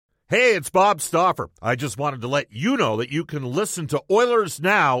Hey, it's Bob Stauffer. I just wanted to let you know that you can listen to Oilers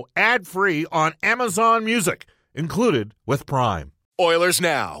Now ad-free on Amazon Music, included with Prime. Oilers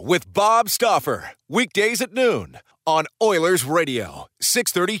Now with Bob Stauffer. Weekdays at noon on Oilers Radio,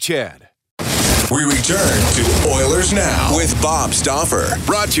 630 CHED. We return to Oilers Now with Bob Stauffer.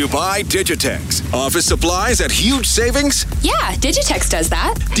 Brought to you by Digitex. Office supplies at huge savings? Yeah, Digitex does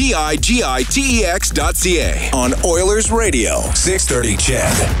that. Digitex.ca on Oilers Radio, 630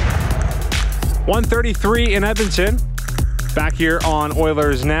 CHED. 1:33 in Edmonton. Back here on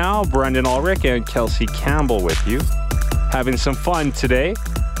Oilers Now, Brendan Ulrich and Kelsey Campbell with you. Having some fun today.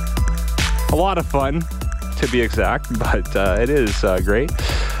 A lot of fun, to be exact, but it is great.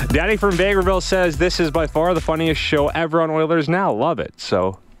 Danny from Vegreville says this is by far the funniest show ever on Oilers Now. Love it.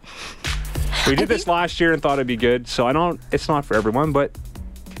 So we did this last year and thought it'd be good. So I know it's not for everyone, but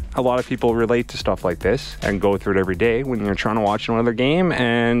a lot of people relate to stuff like this and go through it every day when you're trying to watch another game,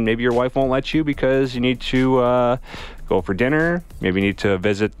 and maybe your wife won't let you because you need to go for dinner. Maybe you need to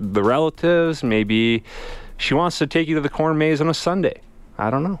visit the relatives. Maybe she wants to take you to the corn maze on a Sunday. I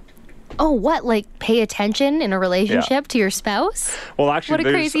don't know. Oh, what? Like pay attention in a relationship to your spouse? Well, actually, what a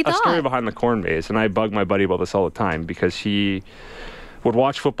there's crazy a story behind the corn maze, and I bug my buddy about this all the time because he would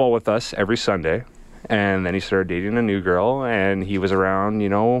watch football with us every Sunday. And then he started dating a new girl, and he was around,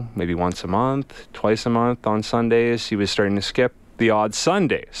 maybe once a month, twice a month on Sundays. He was starting to skip the odd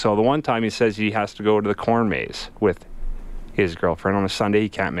Sunday. So the one time he says he has to go to the corn maze with his girlfriend on a Sunday. He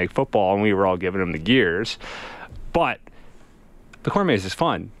can't make football, and we were all giving him the gears. But the corn maze is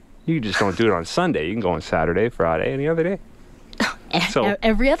fun. You just don't do it on Sunday. You can go on Saturday, Friday, any other day. So,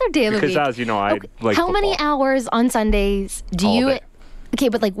 every other day of the week. Because as you know, I like How football. many hours on Sundays do All you... day. Okay,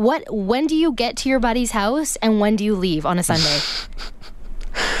 but when do you get to your buddy's house and when do you leave on a Sunday?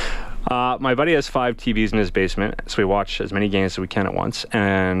 My buddy has 5 TVs in his basement, so we watch as many games as we can at once.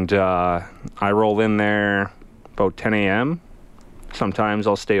 And I roll in there about 10 a.m. Sometimes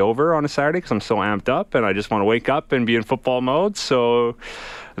I'll stay over on a Saturday because I'm so amped up and I just want to wake up and be in football mode. So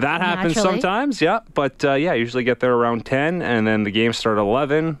that happens sometimes, yeah. But I usually get there around 10, and then the games start at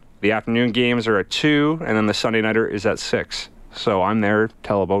 11. The afternoon games are at 2, and then the Sunday nighter is at 6. So I'm there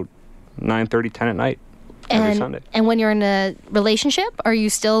till about 9:30, 10 at night every Sunday. And when you're in a relationship, are you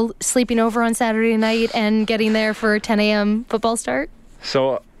still sleeping over on Saturday night and getting there for 10 a.m. football start?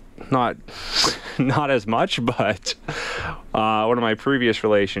 So not as much, but one of my previous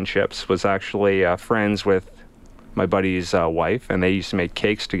relationships was actually friends with my buddy's wife, and they used to make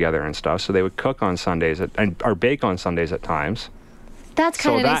cakes together and stuff. So they would cook on Sundays or bake on Sundays at times. That's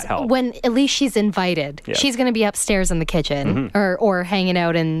kind of nice helped. when at least she's invited. Yes. She's going to be upstairs in the kitchen or hanging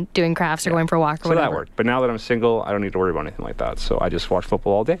out and doing crafts or going for a walk or whatever. So that worked. But now that I'm single, I don't need to worry about anything like that. So I just watch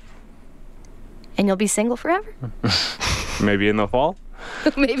football all day. And you'll be single forever? Maybe in the fall.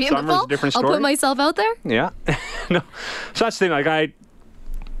 Maybe in the fall? Different I'll story. put myself out there? Yeah. No. So that's the thing.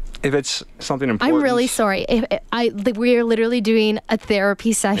 If it's something important. I'm really sorry. We are literally doing a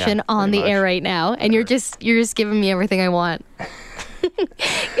therapy session on the air right now, and you're just giving me everything I want.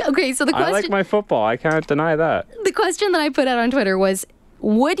 Okay, so the question... I like my football. I can't deny that. The question that I put out on Twitter was,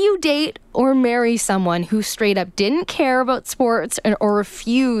 would you date or marry someone who straight up didn't care about sports or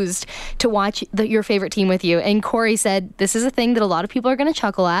refused to watch your favorite team with you? And Corey said, this is a thing that a lot of people are going to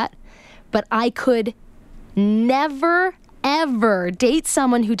chuckle at, but I could never, ever date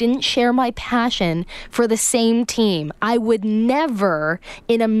someone who didn't share my passion for the same team. I would never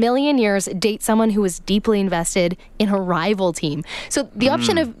in a million years date someone who was deeply invested in a rival team. So the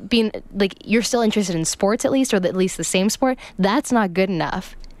option of being like, you're still interested in sports at least, or at least the same sport, that's not good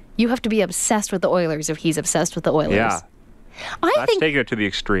enough. You have to be obsessed with the Oilers if he's obsessed with the Oilers. Yeah. That's taking it to the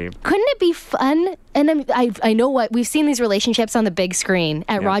extreme. Couldn't it be fun? And I know what we've seen these relationships on the big screen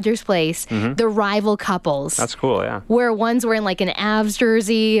at Rogers Place, the rival couples. That's cool, yeah. Where one's wearing like an Avs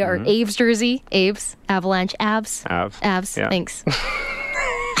jersey or Aves jersey. Aves, Avalanche, Avs. Avs, yeah. Thanks.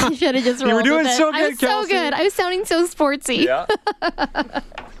 I should have just rolled. You were doing with it. so good, I was Kelsey. so good. I was sounding so sportsy. Yeah.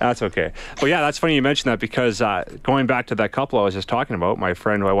 That's okay. But yeah, that's funny you mentioned that because going back to that couple I was just talking about, my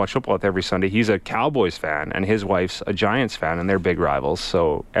friend who I watch football with every Sunday, he's a Cowboys fan and his wife's a Giants fan, and they're big rivals.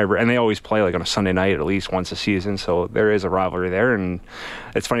 So and they always play like on a Sunday night at least once a season. So there is a rivalry there, and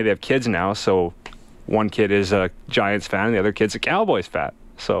it's funny they have kids now. So one kid is a Giants fan, and the other kid's a Cowboys fan.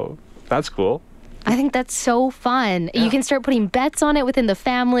 So that's cool. I think that's so fun. Yeah. You can start putting bets on it within the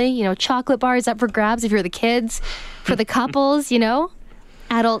family. You know, chocolate bars up for grabs if you're the kids. For the couples,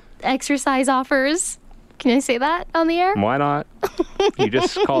 adult exercise offers. Can I say that on the air? Why not? You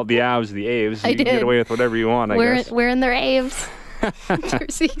just called the Avs the Aves. You can get away with whatever you want, I guess. Wearing their Aves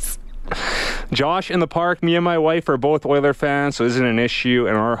jerseys. Josh in the park, me and my wife are both Oiler fans, so it isn't an issue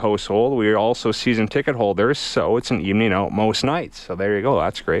in our household. We are also season ticket holders, so it's an evening out most nights. So there you go.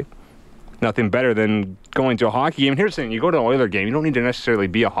 That's great. Nothing better than going to a hockey game. Here's the thing. You go to an Oiler game, you don't need to necessarily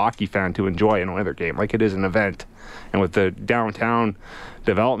be a hockey fan to enjoy an Oiler game. Like, it is an event. And with the downtown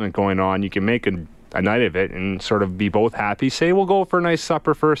development going on, you can make a night of it and sort of be both happy. Say, we'll go for a nice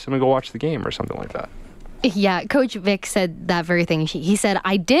supper first and we go watch the game or something like that. Yeah, Coach Vic said that very thing. He said,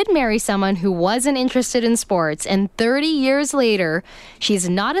 I did marry someone who wasn't interested in sports, and 30 years later, she's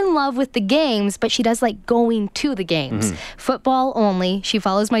not in love with the games, but she does like going to the games. Football only. She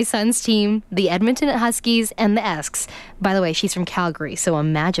follows my son's team, the Edmonton Huskies, and the Esks. By the way, she's from Calgary, so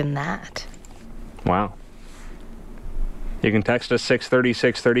imagine that. Wow. You can text us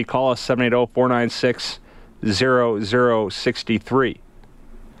 630-630. Call us 780-496-0063.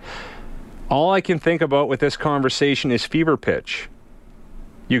 All I can think about with this conversation is fever pitch.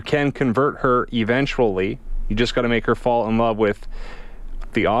 You can convert her eventually. You just got to make her fall in love with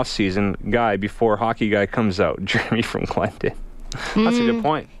the off-season guy before hockey guy comes out. Jeremy from Glendon. That's a good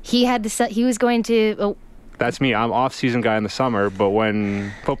point. He was going to... That's me. I'm off-season guy in the summer, but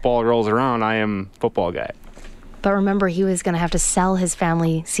when football rolls around, I am football guy. But remember, he was going to have to sell his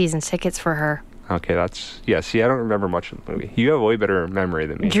family season tickets for her. Okay, see, I don't remember much of the movie. You have a way better memory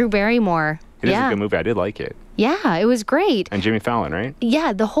than me. Drew Barrymore. It is a good movie. I did like it. Yeah, it was great. And Jimmy Fallon, right?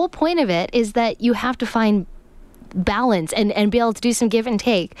 Yeah, the whole point of it is that you have to find balance and be able to do some give and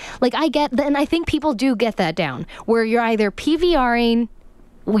take. Like, I get that, and I think people do get that down, where you're either PVRing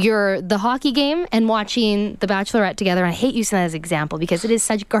the hockey game and watching The Bachelorette together. And I hate using that as an example because it is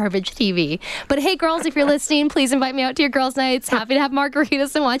such garbage TV. But hey, girls, if you're listening, please invite me out to your girls' nights. Happy to have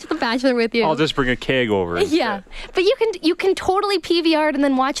margaritas and watch The Bachelor with you. I'll just bring a keg over. Yeah, but you can totally PVR it and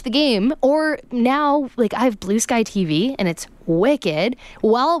then watch the game. Or now, like, I have Blue Sky TV and it's wicked.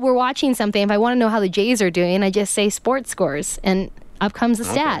 While we're watching something, if I want to know how the Jays are doing, I just say sports scores and up comes the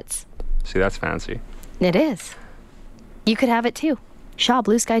stats. See, that's fancy. It is. You could have it too. Shaw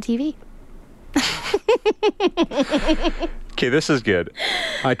Blue Sky TV. Okay, this is good.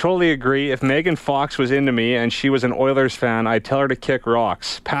 I totally agree. If Megan Fox was into me and she was an Oilers fan, I'd tell her to kick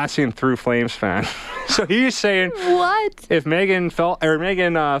rocks. Passing through Flames fan. So he's saying, what? If Megan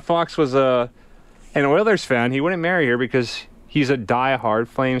Fox was an Oilers fan, he wouldn't marry her because he's a die-hard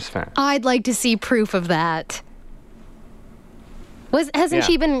Flames fan. I'd like to see proof of that. Hasn't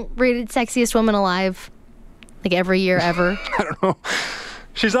she been rated sexiest woman alive? Like every year ever? I don't know.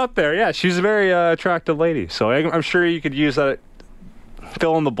 She's up there, yeah. She's a very attractive lady. So I'm sure you could use that,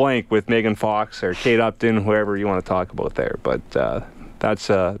 fill in the blank with Megan Fox or Kate Upton, whoever you want to talk about there. But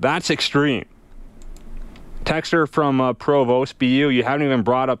that's extreme. Texter from Provost, BU, you haven't even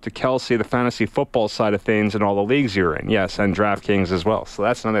brought up to Kelsey the fantasy football side of things and all the leagues you're in. Yes, and DraftKings as well. So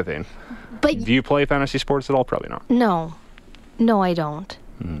that's another thing. But do you play fantasy sports at all? Probably not. No, I don't.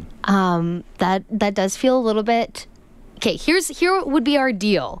 That does feel a little bit. Okay, here would be our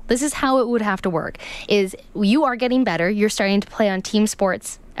deal. This is how it would have to work. Is you are getting better. You're starting to play on team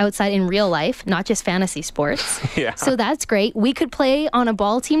sports outside in real life, not just fantasy sports. Yeah. So that's great. We could play on a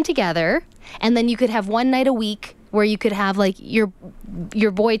ball team together, and then you could have one night a week where you could have like your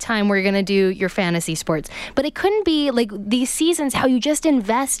boy time where you're going to do your fantasy sports. But it couldn't be like these seasons how you just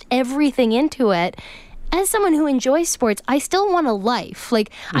invest everything into it. As someone who enjoys sports, I still want a life.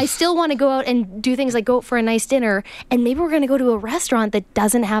 Like, I still want to go out and do things like go out for a nice dinner, and maybe we're going to go to a restaurant that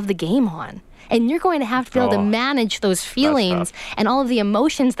doesn't have the game on. And you're going to have to be able to manage those feelings and all of the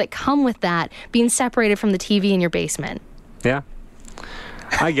emotions that come with that, being separated from the TV in your basement. Yeah.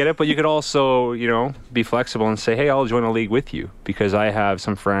 I get it, but you could also, be flexible and say, hey, I'll join a league with you because I have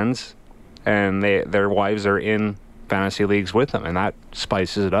some friends and their wives are in fantasy leagues with them, and that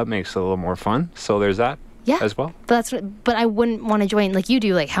spices it up, makes it a little more fun. So there's that as well. But I wouldn't want to join like you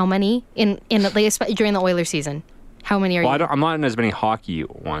do. Like, how many in during the Oilers season? How many are you? I'm not in as many hockey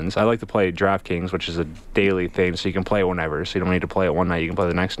ones. I like to play DraftKings, which is a daily thing, so you can play it whenever. So you don't need to play it one night; you can play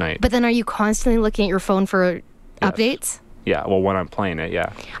the next night. But then, are you constantly looking at your phone for updates? Yeah. Well, when I'm playing it,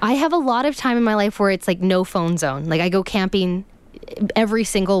 yeah. I have a lot of time in my life where it's like no phone zone. Like I go camping every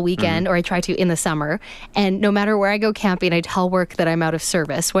single weekend, or I try to in the summer, and no matter where I go camping, I tell work that I'm out of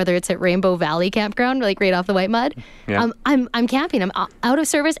service, whether it's at Rainbow Valley Campground, like right off the White Mud. I'm camping, I'm out of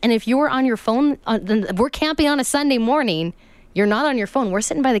service, and if you were on your phone, we're camping on a Sunday morning, you're not on your phone. We're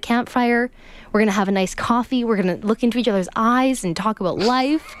sitting by the campfire, we're gonna have a nice coffee, we're gonna look into each other's eyes and talk about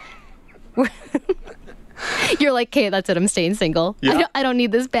life. You're like, okay, that's it, I'm staying single. Yeah. I don't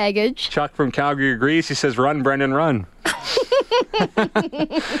need this baggage. Chuck from Calgary agrees. He says, run, Brendan, run.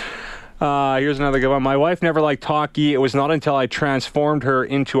 Here's another good one. My wife never liked hockey. It was not until I transformed her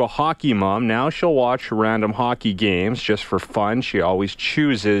into a hockey mom. Now she'll watch random hockey games just for fun. She always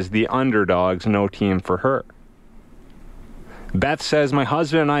chooses the underdogs, no team for her. Beth says, my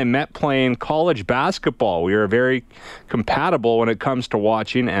husband and I met playing college basketball. We are very compatible when it comes to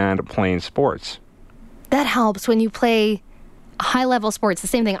watching and playing sports. That helps when you play high-level sports. The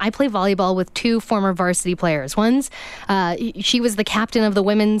same thing. I play volleyball with two former varsity players. One's, she was the captain of the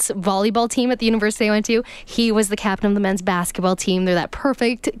women's volleyball team at the university I went to. He was the captain of the men's basketball team. They're that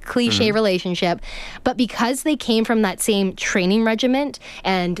perfect cliche relationship. But because they came from that same training regiment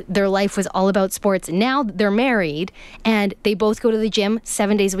and their life was all about sports, now they're married and they both go to the gym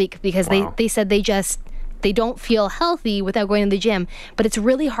 7 days a week because they said they don't feel healthy without going to the gym. But it's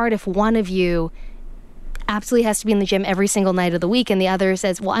really hard if one of you absolutely has to be in the gym every single night of the week and the other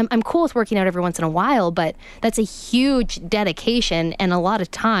says, well, I'm cool with working out every once in a while, but that's a huge dedication and a lot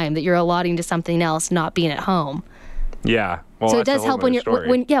of time that you're allotting to something else, not being at home. Yeah. Well, so it does help when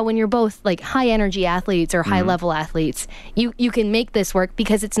you're both like high energy athletes or high level athletes. You can make this work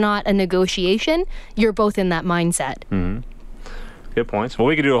because it's not a negotiation. You're both in that mindset. Mm-hmm. Good points. Well,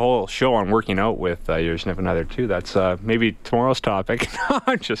 we could do a whole show on working out with your significant other too. That's maybe tomorrow's topic.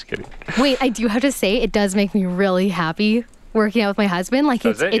 I'm just kidding. Wait, I do have to say, it does make me really happy working out with my husband. Like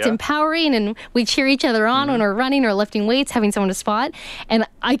it's empowering, and we cheer each other on when we're running or lifting weights, having someone to spot. And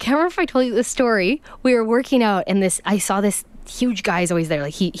I can't remember if I told you this story. We were working out, and I saw this huge guy is always there.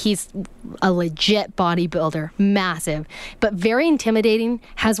 Like he's a legit bodybuilder, massive, but very intimidating.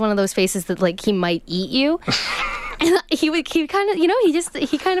 Has one of those faces that like he might eat you. And he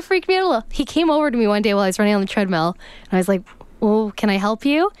kind of freaked me out a little. He came over to me one day while I was running on the treadmill, and I was like, oh, can I help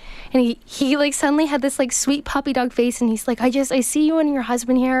you? And he like suddenly had this like sweet puppy dog face, and he's like, I see you and your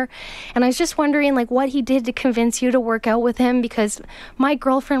husband here, and I was just wondering like what he did to convince you to work out with him, because my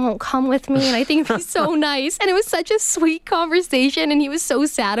girlfriend won't come with me, and I think he's so nice. And it was such a sweet conversation, and he was so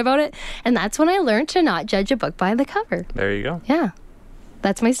sad about it. And that's when I learned to not judge a book by the cover. There you go. Yeah,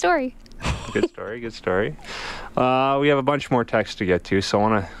 that's my story. Good story. We have a bunch more texts to get to, so I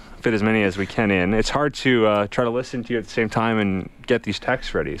want to fit as many as we can in. It's hard to try to listen to you at the same time and get these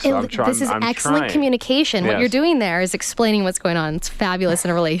texts ready. So this is excellent communication. Yes. What you're doing there is explaining what's going on. It's fabulous in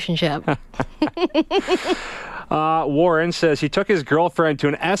a relationship. Warren says he took his girlfriend to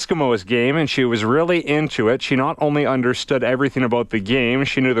an Eskimos game and she was really into it. She not only understood everything about the game,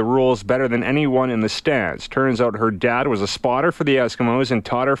 she knew the rules better than anyone in the stands. Turns out her dad was a spotter for the Eskimos and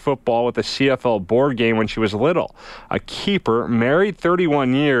taught her football with the CFL board game when she was little. A keeper, married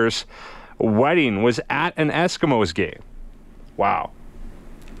 31 years, wedding was at an Eskimos game. Wow.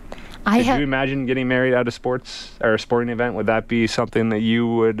 Could you imagine getting married at a sports or a sporting event? Would that be something that you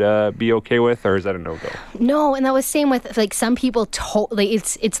would be okay with, or is that a no-go? No, and that was same with like some people.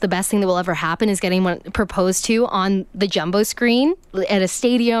 It's the best thing that will ever happen is getting one proposed to on the jumbo screen at a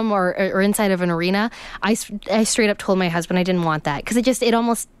stadium or inside of an arena. I straight up told my husband I didn't want that because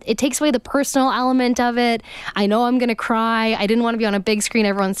it takes away the personal element of it. I know I'm gonna cry. I didn't want to be on a big screen,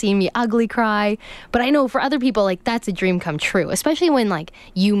 everyone seeing me ugly cry. But I know for other people, like that's a dream come true, especially when like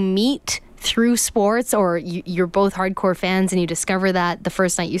you meet through sports or you're both hardcore fans and you discover that the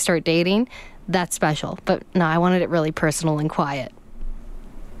first night you start dating. That's special. But no, I wanted it really personal and quiet.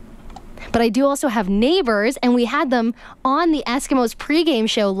 But I do also have neighbors, and we had them on the Eskimos pregame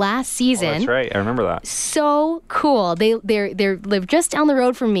show last season. Oh, that's right. I remember that. So cool. They live just down the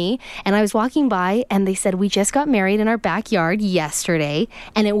road from me, and I was walking by, and they said, we just got married in our backyard yesterday,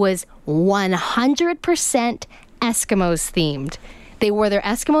 and it was 100% Eskimos themed. They wore their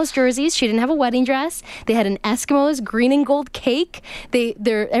Eskimos jerseys. She didn't have a wedding dress. They had an Eskimos green and gold cake.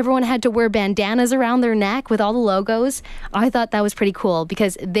 Everyone had to wear bandanas around their neck with all the logos. I thought that was pretty cool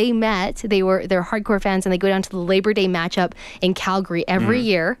because they met. They're hardcore fans, and they go down to the Labor Day matchup in Calgary every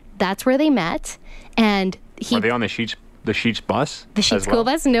year. That's where they met. And were they on the Sheets bus? The Sheets school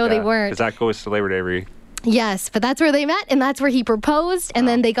bus? No, they weren't. Because that goes to Labor Day every. Yes, but that's where they met, and that's where he proposed, and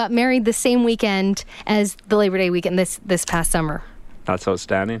then they got married the same weekend as the Labor Day weekend this past summer. That's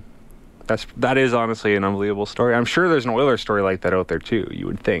outstanding. That is honestly an unbelievable story. I'm sure there's an Oilers story like that out there too, you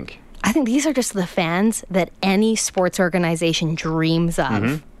would think. I think these are just the fans that any sports organization dreams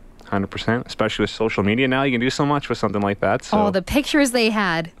of. 100%, especially with social media now. You can do so much with something like that. So. Oh, the pictures they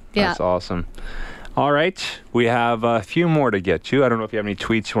had. Yeah. That's awesome. All right, we have a few more to get to. I don't know if you have any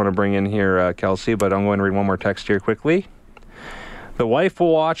tweets you want to bring in here, Kelsey, but I'm going to read one more text here quickly. The wife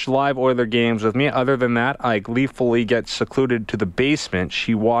will watch live Oiler games with me. Other than that, I gleefully get secluded to the basement.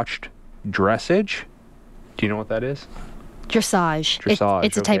 She watched dressage. Do you know what that is? Dressage. Dressage.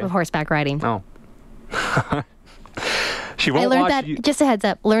 It's a type of horseback riding. Oh. She I won't learned watch that, you. just a heads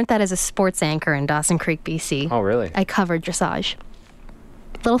up, learned that as a sports anchor in Dawson Creek, BC. Oh, really? I covered dressage.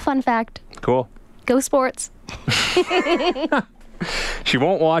 Little fun fact. Cool. Go sports. She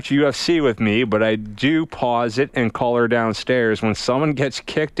won't watch UFC with me, but I do pause it and call her downstairs when someone gets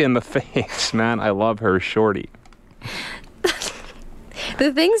kicked in the face. Man, I love her, Shorty.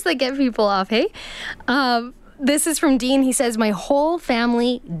 The things that get people off, hey? This is from Dean. He says, my whole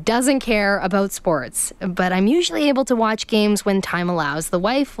family doesn't care about sports, but I'm usually able to watch games when time allows. The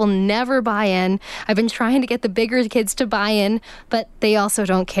wife will never buy in. I've been trying to get the bigger kids to buy in, but they also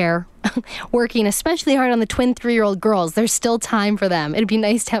don't care. Working especially hard on the twin 3-year-old girls. There's still time for them. It'd be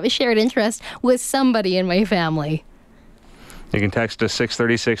nice to have a shared interest with somebody in my family. You can text us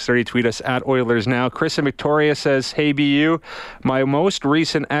 630-630, tweet us at Oilers Now. Chris in Victoria says, hey, BU, my most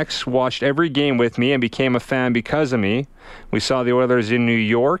recent ex watched every game with me and became a fan because of me. We saw the Oilers in New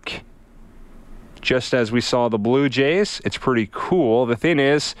York, just as we saw the Blue Jays. It's pretty cool. The thing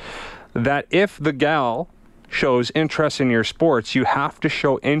is that if the gal shows interest in your sports, you have to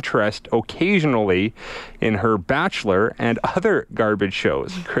show interest occasionally in her Bachelor and other garbage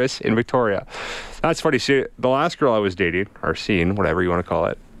shows. Chris in Victoria. That's funny. See, the last girl I was dating, or seeing, whatever you want to call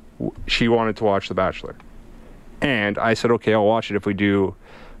it, she wanted to watch The Bachelor. And I said, okay, I'll watch it if we do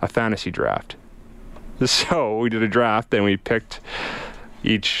a fantasy draft. So we did a draft, and we picked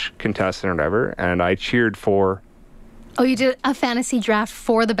each contestant or whatever, and I cheered for... Oh, you did a fantasy draft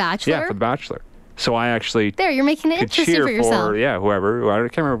for The Bachelor? Yeah, for The Bachelor. So I actually There, you're making it could interesting cheer for yourself. for, yeah, whoever. I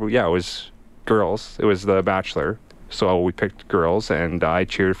can't remember. Yeah, it was girls. It was The Bachelor. So we picked girls, and I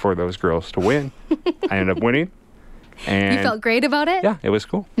cheered for those girls to win. I ended up winning. And You felt great about it? yeah, it was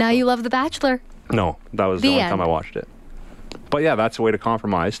cool. Now you love The Bachelor. No, that was the only time I watched it. But yeah, that's a way to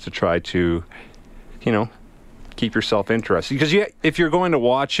compromise, to try to, keep yourself interested. Because if you're going to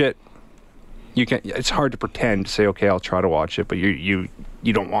watch it, it's hard to pretend to say, okay, I'll try to watch it, but you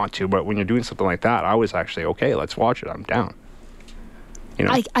don't want to. But when you're doing something like that, I was actually, okay, let's watch it. I'm down.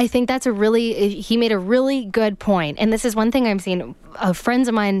 I think that's he made a really good point. And this is one thing I'm seeing. Friends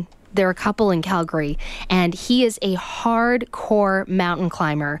of mine, they're a couple in Calgary, and he is a hardcore mountain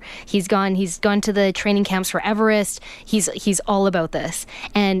climber. He's gone to the training camps for Everest. He's all about this.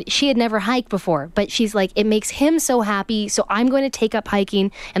 And she had never hiked before, but she's like, it makes him so happy, so I'm going to take up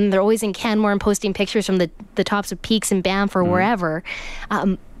hiking. And they're always in Canmore and posting pictures from the tops of peaks in Banff or wherever.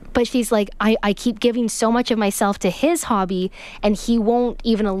 But she's like, I keep giving so much of myself to his hobby, and he won't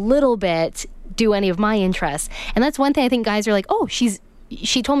even a little bit do any of my interests. And that's one thing I think guys are like, oh,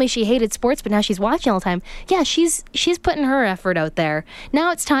 she told me she hated sports, but now she's watching all the time. Yeah, she's putting her effort out there.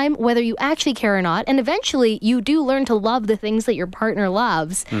 Now it's time, whether you actually care or not, and eventually you do learn to love the things that your partner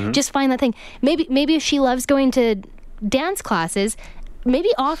loves. Mm-hmm. Just find that thing. Maybe if she loves going to dance classes, maybe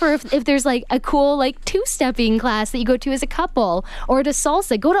offer if there's like a cool two-stepping class that you go to as a couple, or to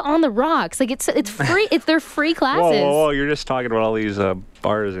salsa, go to On the Rocks. Like it's free. They're free classes. Whoa, you're just talking about all these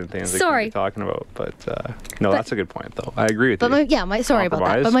bars and things. Sorry, that you're talking about, but that's a good point though. I agree with you. Sorry about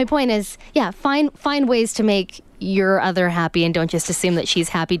that. But my point is, find ways to make your other happy, and don't just assume that she's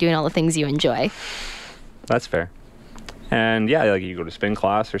happy doing all the things you enjoy. That's fair. And yeah, like you go to spin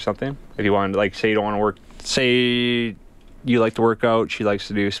class or something. If you want, say you don't want to work, say you like to work out, she likes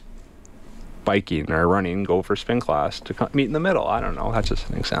to do biking or running, go for spin class to meet in the middle. I don't know. That's just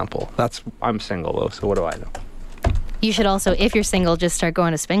an example. I'm single though, so what do I know? You should also, if you're single, just start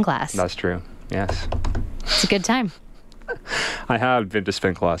going to spin class. That's true. Yes. It's a good time. I have been to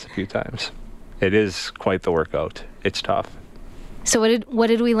spin class a few times. It is quite the workout. It's tough. So what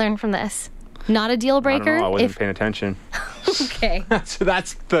did we learn from this? Not a deal breaker? I don't know. I wasn't paying attention. Okay. That's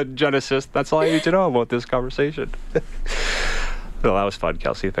the genesis. That's all I need to know about this conversation. Well, that was fun,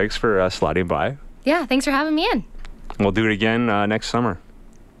 Kelsey. Thanks for sliding by. Yeah, thanks for having me in. We'll do it again next summer.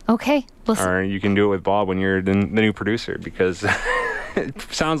 Okay. Or you can do it with Bob when you're the new producer, because it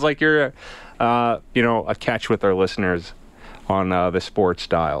sounds like you're, a catch with our listeners on the sports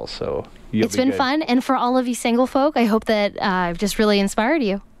style. So it's been fun, and for all of you single folk, I hope that I've just really inspired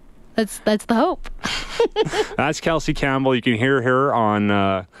you. That's the hope. That's Kelsey Campbell. You can hear her on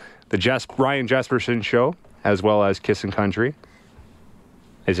the Ryan Jesperson show, as well as Kissin' Country.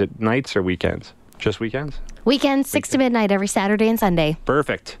 Is it nights or weekends? Just weekends? Weekends, 6 to midnight every Saturday and Sunday.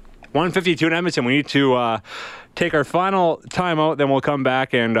 Perfect. 1:52 in Edmonton. We need to take our final timeout, then we'll come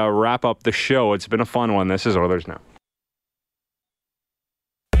back and wrap up the show. It's been a fun one. This is Oilers Now.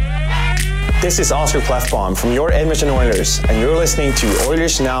 This is Oscar Clefbaum from your Edmonton Oilers, and you're listening to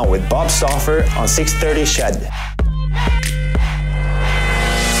Oilers Now with Bob Stauffer on 630 Shed.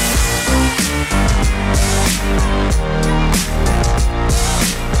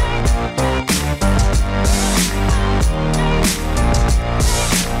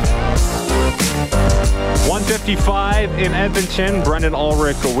 1:55 in Edmonton. Brendan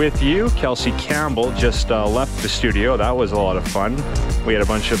Ulrich with you. Kelsey Campbell just left the studio. That was a lot of fun. We had a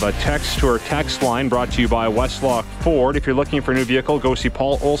bunch of texts to our text line brought to you by Westlock Ford. If you're looking for a new vehicle, go see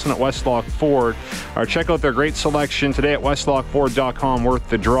Paul Olson at Westlock Ford. Or check out their great selection today at westlockford.com. Worth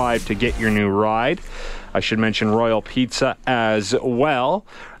the drive to get your new ride. I should mention Royal Pizza as well.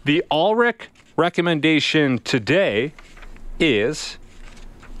 The Ulrich recommendation today is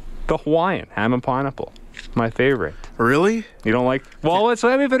the Hawaiian ham and pineapple. My favorite. Really? You don't like? Well, let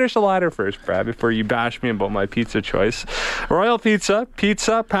me finish the ladder first, Brad, before you bash me about my pizza choice. Royal Pizza,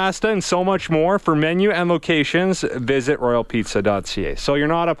 pizza, pasta, and so much more. For menu and locations, visit royalpizza.ca. So you're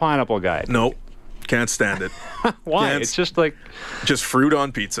not a pineapple guy? Nope. Can't stand it. Why? It's just like... Just fruit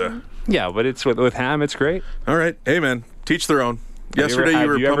on pizza. Yeah, but it's with ham, it's great. All right. Hey, man. Teach their own. Yesterday you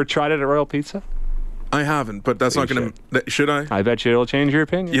were... Have you ever tried it at Royal Pizza? I haven't, but that's not going to... Should I? I bet you it'll change your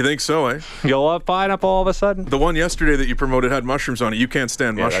opinion. You think so, eh? You'll love pineapple all of a sudden. The one yesterday that you promoted had mushrooms on it. You can't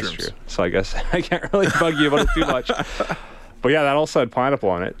stand mushrooms. That's true. So I guess I can't really bug you about it too much. But yeah, that also had pineapple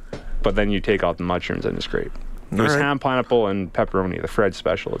on it. But then you take out the mushrooms and it's great. There's ham, pineapple, and pepperoni. The Fred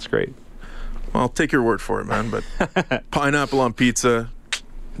special. It's great. Well, I'll take your word for it, man. But pineapple on pizza,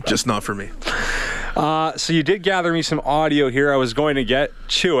 just not for me. So you did gather me some audio here. I was going to get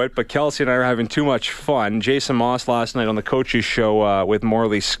to it, but Kelsey and I are having too much fun. Jason Moss last night on the Coaches Show with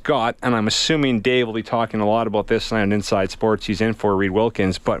Morley Scott, and I'm assuming Dave will be talking a lot about this tonight on Inside Sports. He's in for Reed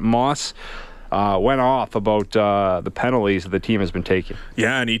Wilkins, but Moss went off about the penalties that the team has been taking.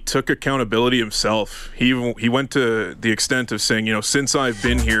 Yeah, and he took accountability himself. He went to the extent of saying, since I've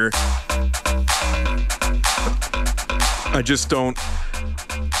been here, I just don't...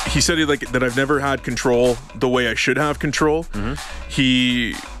 He said that I've never had control the way I should have control. Mm-hmm.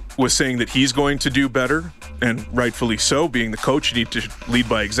 He was saying that he's going to do better, and rightfully so. Being the coach, you need to lead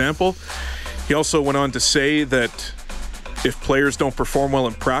by example. He also went on to say that if players don't perform well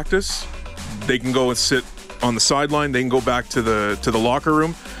in practice, they can go and sit on the sideline. They can go back to the locker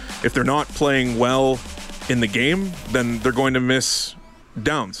room. If they're not playing well in the game, then they're going to miss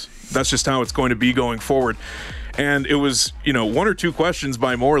downs. That's just how it's going to be going forward. And it was, one or two questions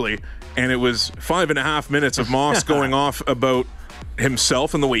by Morley, and it was 5.5 minutes of Moss going off about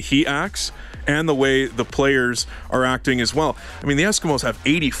himself and the way he acts and the way the players are acting as well. I mean, the Eskimos have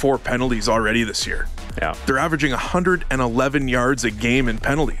 84 penalties already this year. Yeah. They're averaging 111 yards a game in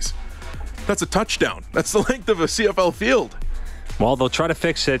penalties. That's a touchdown. That's the length of a CFL field. Well, they'll try to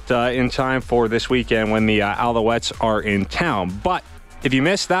fix it in time for this weekend when the Alouettes are in town. But if you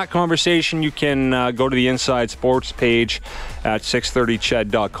missed that conversation, you can go to the Inside Sports page at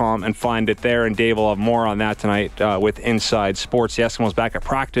 630ched.com and find it there. And Dave will have more on that tonight with Inside Sports. The Eskimos back at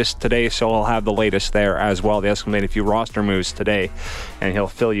practice today, so he'll have the latest there as well. The Eskimos made a few roster moves today, and he'll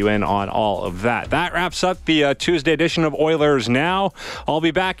fill you in on all of that. That wraps up the Tuesday edition of Oilers Now. I'll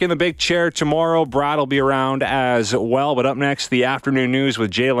be back in the big chair tomorrow. Brad will be around as well. But up next, the afternoon news with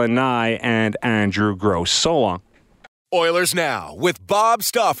Jalen Nye and Andrew Gross. So long. Oilers Now with Bob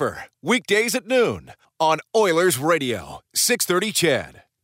Stauffer. Weekdays at noon on Oilers Radio, 630 CHED.